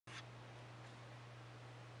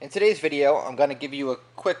In today's video, I'm going to give you a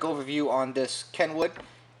quick overview on this Kenwood.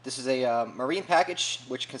 This is a marine package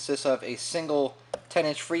which consists of a single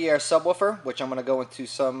 10-inch free air subwoofer, which I'm going to go into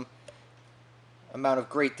some amount of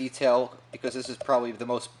great detail because this is probably the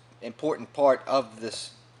most important part of this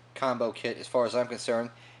combo kit as far as I'm concerned,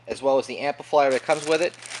 as well as the amplifier that comes with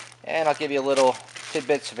it. And I'll give you a little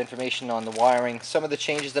tidbits of information on the wiring, some of the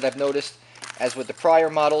changes that I've noticed as with the prior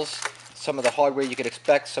models, some of the hardware you could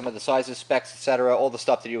expect, some of the sizes, specs, etc., all the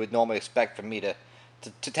stuff that you would normally expect from me to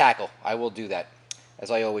tackle. I will do that,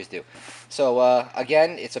 as I always do. So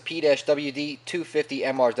again, it's a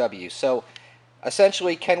p-wd250mrw. So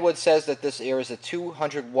essentially, Kenwood says that this is a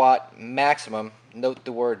 200 watt maximum, note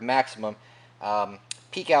the word maximum,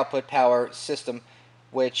 peak output power system,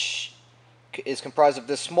 which is comprised of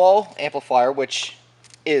this small amplifier, which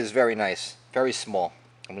is very nice, very small.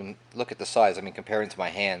 I mean, look at the size. I mean, comparing to my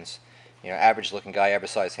hands, you know, average looking guy,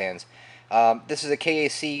 average size hands. This is a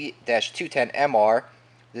KAC-210MR.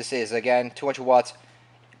 This is, again, 200 watts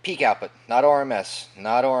peak output, not RMS,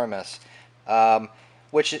 not RMS.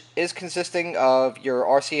 Which is consisting of your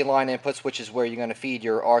RCA line inputs, which is where you're going to feed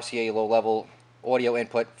your RCA low-level audio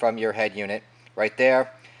input from your head unit, right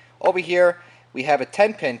there. Over here, we have a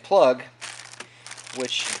 10-pin plug,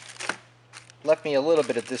 which left me a little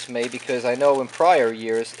bit of dismay because I know in prior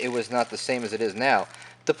years it was not the same as it is now.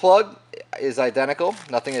 The plug is identical,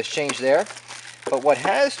 nothing has changed there, but what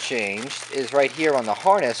has changed is right here on the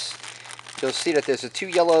harness. You'll see that there's 2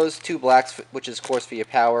 yellows, 2 blacks, which is of course for your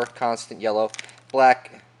power, constant yellow,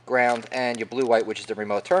 black, ground, and your blue-white, which is the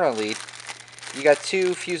remote turn-on lead. You got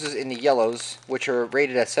 2 fuses in the yellows, which are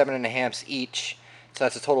rated at 7.5 amps each, so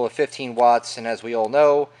that's a total of 15 watts, and as we all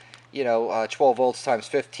know, 12 volts times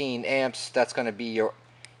 15 amps, that's going to be your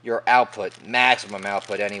output, maximum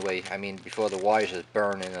output anyway, I mean, before the wires just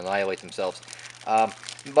burn and annihilate themselves.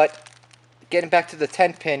 But getting back to the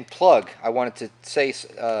 10-pin plug, I wanted to say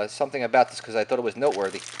something about this because I thought it was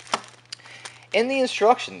noteworthy. In the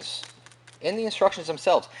instructions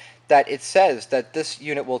themselves, that it says that this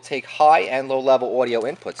unit will take high and low level audio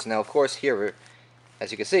inputs. Now, of course, here,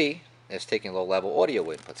 as you can see, it's taking low level audio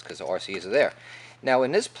inputs because the RCAs are there. Now,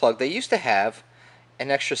 in this plug, they used to have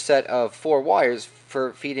an extra set of 4 wires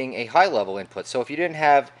for feeding a high level input. So if you didn't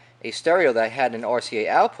have a stereo that had an RCA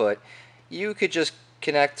output, you could just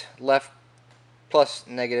connect left plus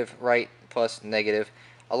negative, right plus negative,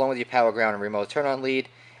 along with your power, ground, and remote turn-on lead,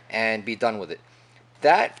 and be done with it.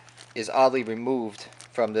 That is oddly removed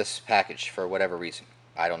from this package for whatever reason.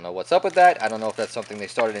 I don't know what's up with that. I don't know if that's something they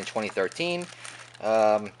started in 2013.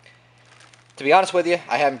 To be honest with you,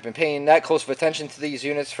 I haven't been paying that close of attention to these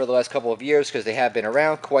units for the last couple of years because they have been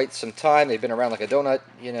around quite some time. They've been around like a donut.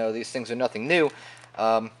 You know, these things are nothing new.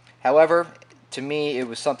 However, to me, it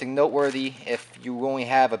was something noteworthy. If you only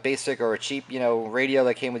have a basic or a cheap, radio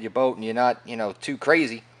that came with your boat and you're not, too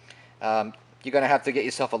crazy, you're going to have to get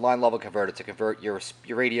yourself a line level converter to convert your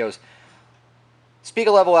radio's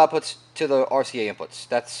speaker level outputs to the RCA inputs.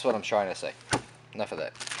 That's what I'm trying to say. Enough of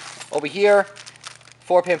that. Over here,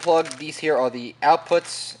 4-pin plug. These here are the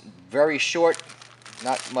outputs. Very short,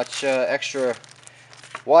 not much extra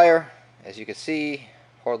wire. As you can see,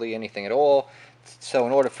 hardly anything at all. So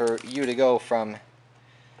in order for you to go from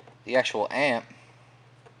the actual amp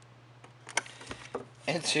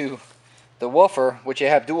into the woofer, which you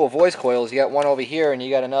have dual voice coils, you got one over here and you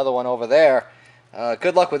got another one over there.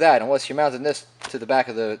 Good luck with that, unless you're mounting this to the back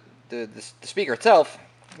of the speaker itself.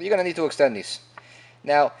 You're going to need to extend these.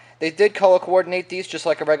 Now, they did color coordinate these just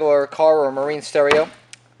like a regular car or a marine stereo.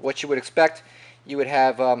 What you would expect, you would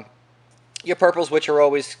have your purples, which are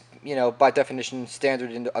always, by definition,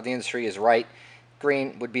 standard of the industry is right.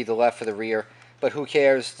 Green would be the left for the rear, but who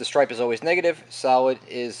cares? The stripe is always negative. Solid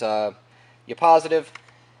is your positive.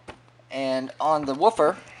 And on the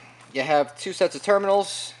woofer, you have 2 sets of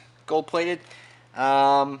terminals, gold-plated.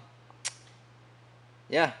 Yeah,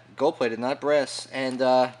 gold-plated, not brass. And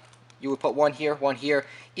you would put one here, one here.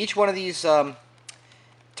 Each one of these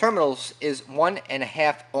terminals is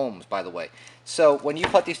 1.5 ohms, by the way. So when you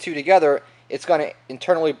put these two together, it's going to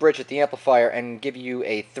internally bridge at the amplifier and give you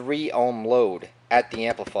a 3 ohm load at the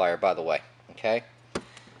amplifier, by the way. Okay?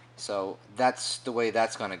 So that's the way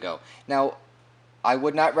that's going to go. Now, I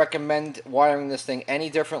would not recommend wiring this thing any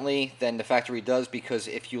differently than the factory does, because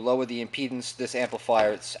if you lower the impedance, this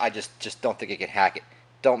amplifier, I just don't think it can hack it.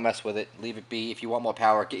 Don't mess with it. Leave it be. If you want more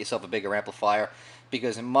power, get yourself a bigger amplifier,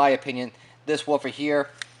 because in my opinion, this woofer here,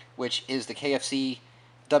 which is the KFC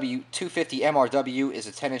W250mrw, is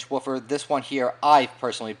a 10-inch woofer. This one here, I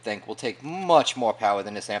personally think, will take much more power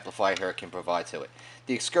than this amplifier here can provide to it.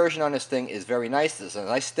 The excursion on this thing is very nice. There's a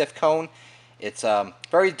nice stiff cone. It's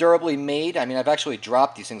very durably made. I mean, I've actually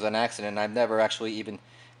dropped these things on accident, and I've never actually even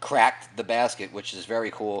cracked the basket, which is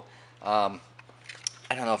very cool. I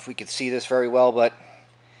don't know if we could see this very well, but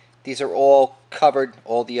these are all covered,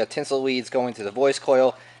 all the tinsel leads going to the voice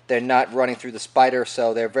coil. They're not running through the spider,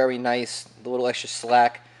 so they're very nice, a little extra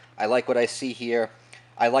slack. I like what I see here.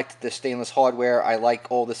 I like the stainless hardware. I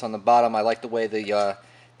like all this on the bottom. I like the way the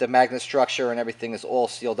magnet structure and everything is all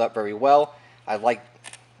sealed up very well. I like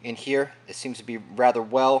in here, it seems to be rather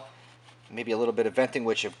well. Maybe a little bit of venting,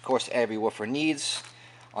 which of course every woofer needs.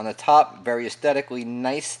 On the top, very aesthetically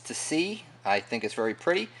nice to see. I think it's very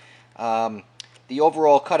pretty. The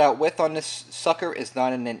overall cutout width on this sucker is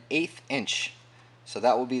 9 1/8 inch. So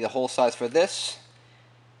that will be the whole size for this.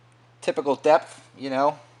 Typical depth, you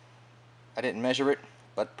know, I didn't measure it,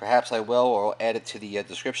 but perhaps I will, or I'll add it to the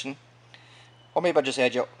description. Or maybe I'll just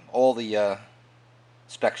add you all the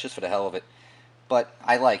specs just for the hell of it. But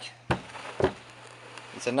I like.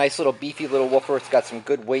 It's a nice little beefy little woofer. It's got some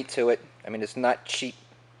good weight to it. I mean, it's not cheap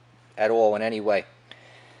at all in any way.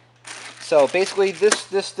 So basically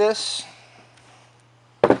that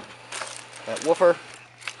woofer,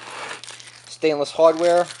 stainless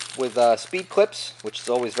hardware with speed clips, which is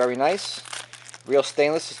always very nice. Real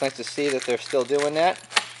stainless. It's nice to see that they're still doing that.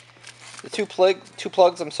 The two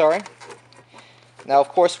plugs, I'm sorry. Now, of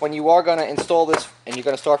course, when you are going to install this and you're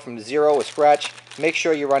going to start from zero or scratch, make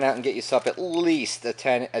sure you run out and get yourself at least a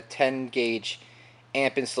 10 gauge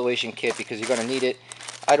amp installation kit, because you're going to need it.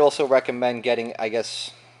 I'd also recommend getting, I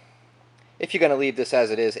guess, if you're going to leave this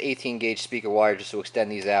as it is, 18 gauge speaker wire just to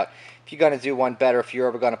extend these out. If you're going to do one better, if you're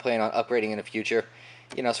ever going to plan on upgrading in the future,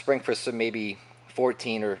 you know, spring for some maybe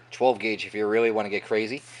 14 or 12 gauge if you really want to get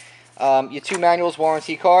crazy. Your 2 manuals,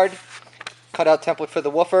 warranty card, cutout template for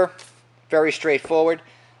the woofer, very straightforward.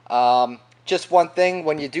 Just one thing,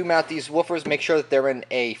 when you do mount these woofers, make sure that they're in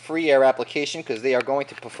a free air application, because they are going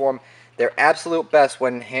to perform their absolute best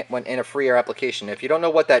when in a free air application. If you don't know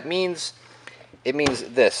what that means, it means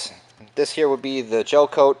this. This here would be the gel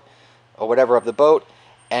coat or whatever of the boat,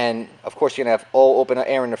 and of course you're going to have all open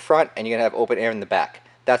air in the front and you're going to have open air in the back.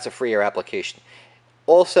 That's a free air application.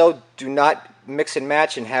 Also, do not mix and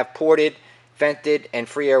match and have ported, vented, and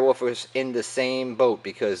free air woofers in the same boat,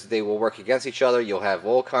 because they will work against each other. You'll have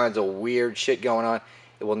all kinds of weird shit going on.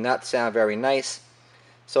 It will not sound very nice.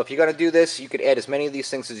 So if you're going to do this, you could add as many of these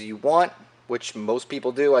things as you want, which most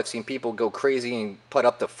people do. I've seen people go crazy and put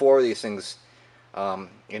up to 4 of these things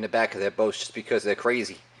in the back of their boats just because they're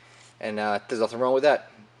crazy. And there's nothing wrong with that.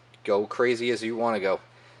 Go crazy as you want to go.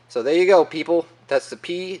 So there you go, people. That's the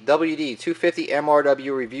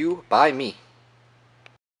p-wd250mrw review by me.